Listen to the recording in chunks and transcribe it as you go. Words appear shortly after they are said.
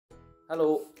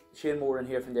Hello, Shane Moran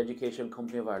here from the Educational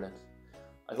Company of Ireland.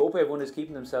 I hope everyone is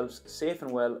keeping themselves safe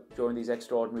and well during these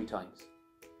extraordinary times.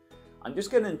 I'm just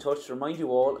getting in touch to remind you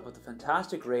all about the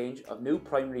fantastic range of new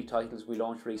primary titles we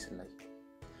launched recently.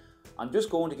 I'm just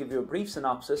going to give you a brief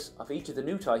synopsis of each of the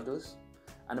new titles,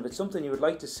 and if it's something you would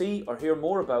like to see or hear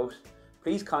more about,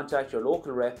 please contact your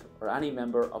local rep or any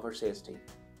member of our sales team.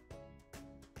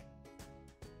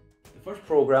 The first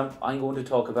programme I'm going to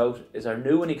talk about is our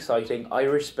new and exciting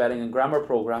Irish Spelling and Grammar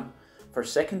programme for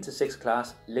 2nd to 6th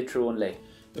class Literature and Lay.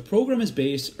 The programme is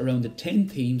based around the 10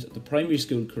 themes of the primary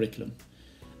school curriculum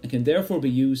and can therefore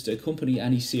be used to accompany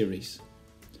any series.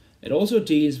 It also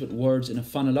deals with words in a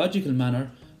phonological manner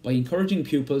by encouraging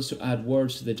pupils to add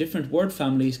words to the different word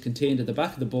families contained at the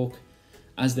back of the book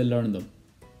as they learn them.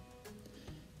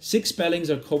 6 spellings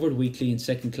are covered weekly in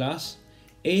 2nd class,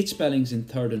 8 spellings in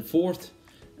 3rd and 4th,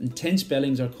 and 10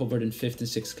 spellings are covered in 5th and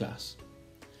 6th class.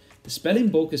 The spelling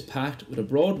book is packed with a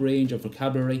broad range of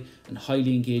vocabulary and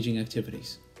highly engaging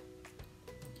activities.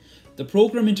 The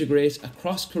programme integrates a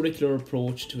cross-curricular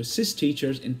approach to assist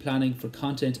teachers in planning for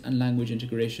content and language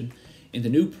integration in the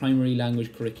new primary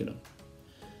language curriculum.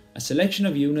 A selection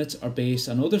of units are based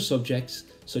on other subjects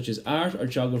such as art or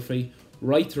geography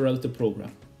right throughout the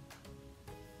programme.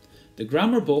 The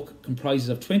grammar book comprises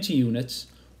of 20 units,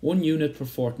 1 unit per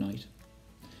fortnight.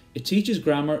 It teaches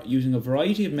grammar using a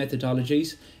variety of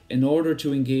methodologies in order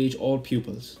to engage all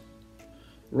pupils.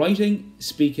 Writing,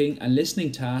 speaking and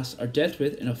listening tasks are dealt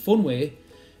with in a fun way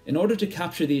in order to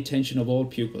capture the attention of all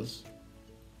pupils.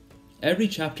 Every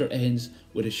chapter ends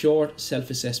with a short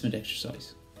self-assessment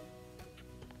exercise.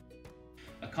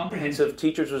 A comprehensive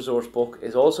teacher's resource book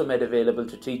is also made available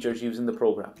to teachers using the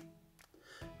programme.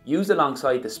 Used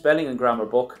alongside the spelling and grammar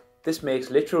book, this makes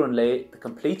Literature and Lay the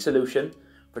complete solution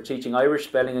for teaching Irish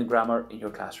spelling and grammar in your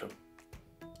classroom.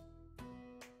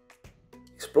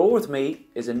 Explore With Me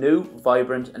is a new,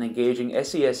 vibrant and engaging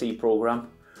SESE programme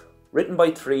written by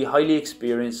 3 highly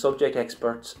experienced subject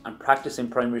experts and practicing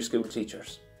primary school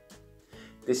teachers.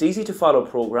 This easy to follow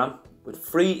programme with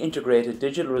free integrated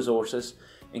digital resources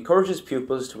encourages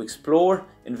pupils to explore,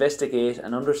 investigate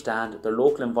and understand their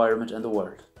local environment and the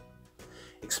world.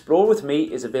 Explore With Me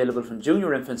is available from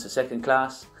junior infants to 2nd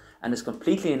class and is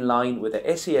completely in line with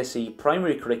the SESE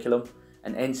primary curriculum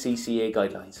and NCCA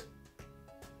guidelines.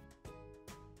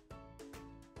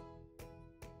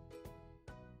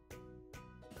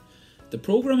 The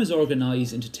programme is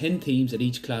organised into 10 themes at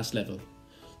each class level.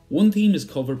 1 theme is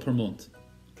covered per month.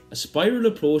 A spiral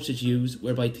approach is used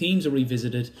whereby themes are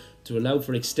revisited to allow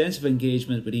for extensive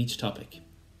engagement with each topic.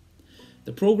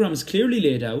 The programme is clearly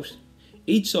laid out.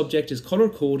 Each subject is colour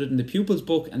coded in the pupil's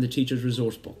book and the teacher's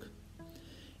resource book.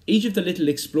 Each of the little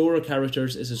explorer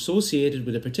characters is associated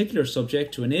with a particular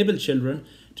subject to enable children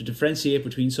to differentiate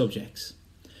between subjects.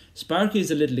 Sparky is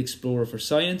a little explorer for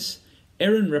science,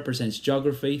 Erin represents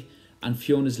geography, and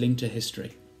Fiona is linked to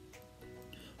history.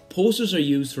 Posters are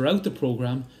used throughout the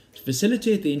programme to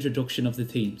facilitate the introduction of the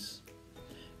themes.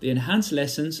 They enhance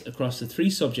lessons across the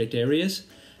 3 subject areas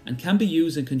and can be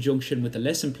used in conjunction with the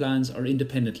lesson plans or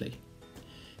independently.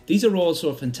 These are also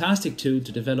a fantastic tool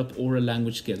to develop oral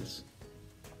language skills.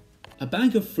 A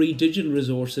bank of free digital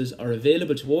resources are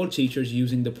available to all teachers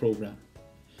using the programme.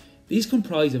 These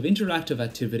comprise of interactive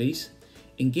activities,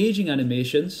 engaging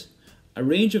animations, a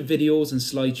range of videos and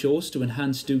slideshows to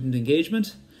enhance student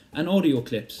engagement, and audio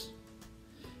clips.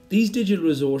 These digital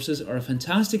resources are a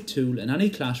fantastic tool in any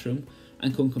classroom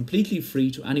and come completely free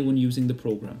to anyone using the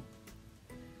programme.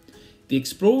 The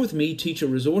Explore With Me Teacher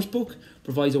Resource Book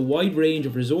provides a wide range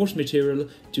of resource material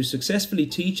to successfully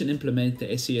teach and implement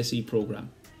the SESE programme.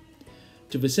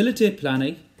 To facilitate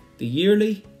planning, the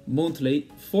yearly, monthly,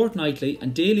 fortnightly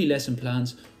and daily lesson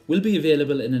plans will be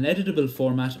available in an editable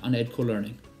format on Edco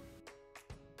Learning.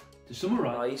 To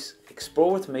summarise,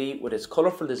 Explore With Me with its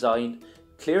colourful design,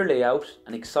 clear layout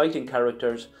and exciting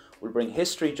characters will bring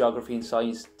history, geography and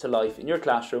science to life in your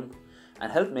classroom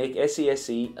and help make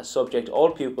SESE a subject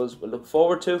all pupils will look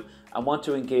forward to and want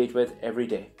to engage with every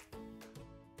day.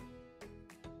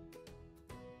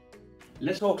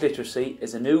 Let's Talk Literacy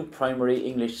is a new primary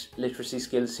English literacy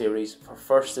skills series for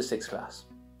 1st to 6th class.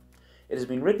 It has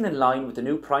been written in line with the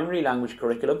new primary language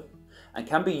curriculum and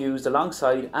can be used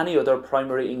alongside any other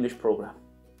primary English programme.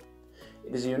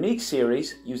 It is a unique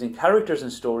series using characters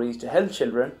and stories to help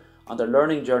children on their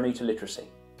learning journey to literacy.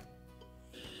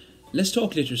 Let's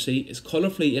Talk Literacy is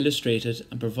colourfully illustrated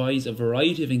and provides a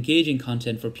variety of engaging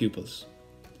content for pupils.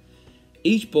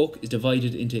 Each book is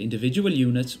divided into individual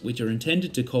units which are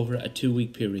intended to cover a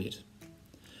 2-week period.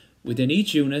 Within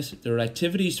each unit, there are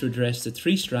activities to address the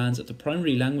 3 strands of the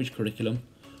primary language curriculum: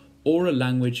 oral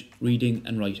language, reading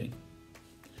and writing.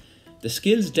 The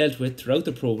skills dealt with throughout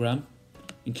the programme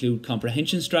include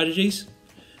comprehension strategies,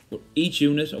 where each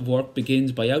unit of work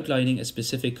begins by outlining a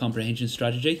specific comprehension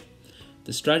strategy.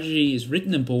 The strategy is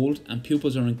written in bold and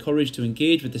pupils are encouraged to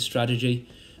engage with the strategy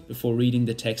before reading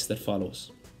the text that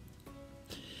follows.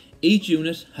 Each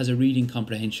unit has a reading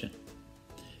comprehension.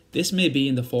 This may be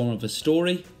in the form of a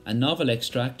story, a novel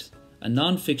extract, a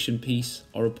non-fiction piece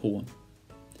or a poem.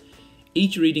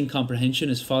 Each reading comprehension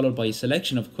is followed by a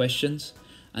selection of questions,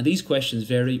 and these questions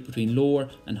vary between lower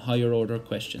and higher order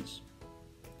questions.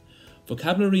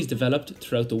 Vocabulary is developed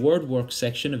throughout the word work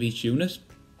section of each unit.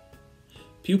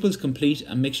 Pupils complete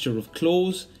a mixture of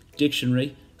close,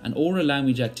 dictionary and oral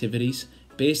language activities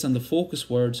based on the focus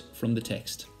words from the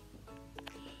text.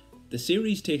 The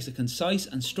series takes a concise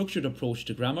and structured approach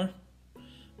to grammar.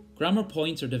 Grammar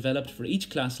points are developed for each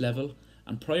class level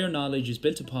and prior knowledge is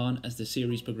built upon as the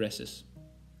series progresses.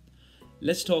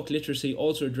 Let's Talk Literacy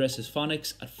also addresses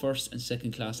phonics at first and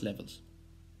second class levels.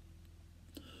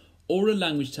 Oral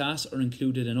language tasks are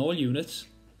included in all units.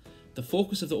 The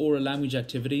focus of the oral language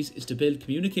activities is to build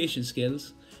communication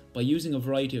skills by using a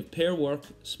variety of pair work,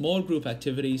 small group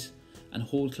activities and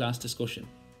whole class discussion.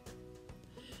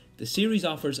 The series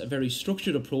offers a very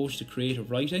structured approach to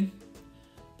creative writing.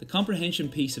 The comprehension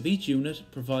piece of each unit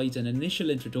provides an initial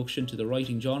introduction to the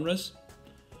writing genres.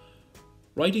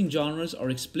 Writing genres are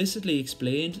explicitly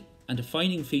explained and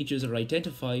defining features are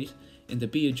identified in the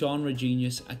Be a Genre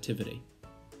Genius activity.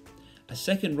 A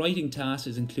second writing task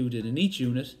is included in each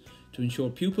unit to ensure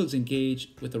pupils engage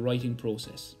with the writing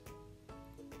process.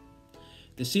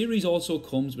 The series also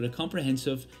comes with a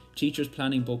comprehensive teachers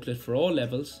planning booklet for all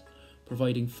levels,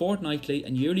 providing fortnightly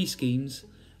and yearly schemes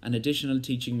and additional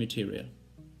teaching material.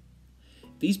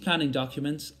 These planning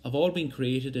documents have all been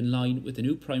created in line with the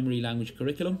new primary language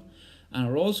curriculum and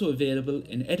are also available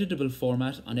in editable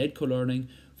format on Edco Learning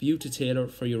for you to tailor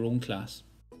for your own class.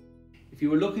 If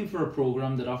you are looking for a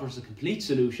programme that offers a complete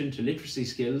solution to literacy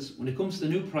skills when it comes to the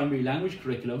new primary language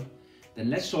curriculum, then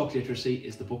Let's Talk Literacy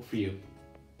is the book for you.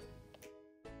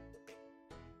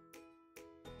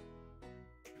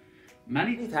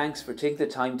 Many thanks for taking the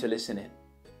time to listen in.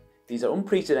 These are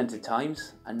unprecedented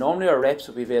times and normally our reps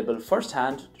will be available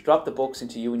firsthand to drop the books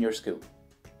into you and your school.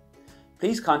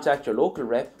 Please contact your local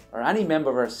rep or any member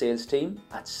of our sales team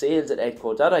at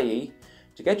sales@edco.ie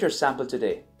to get your sample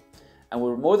today, and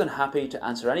we're more than happy to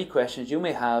answer any questions you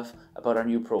may have about our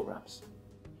new programs.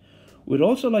 We'd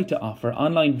also like to offer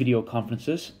online video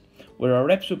conferences where our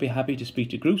reps would be happy to speak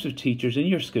to groups of teachers in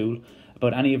your school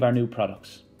about any of our new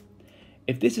products.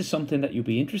 If this is something that you'd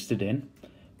be interested in,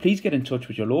 please get in touch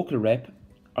with your local rep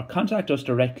or contact us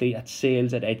directly at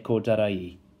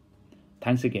sales@edco.ie.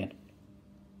 Thanks again.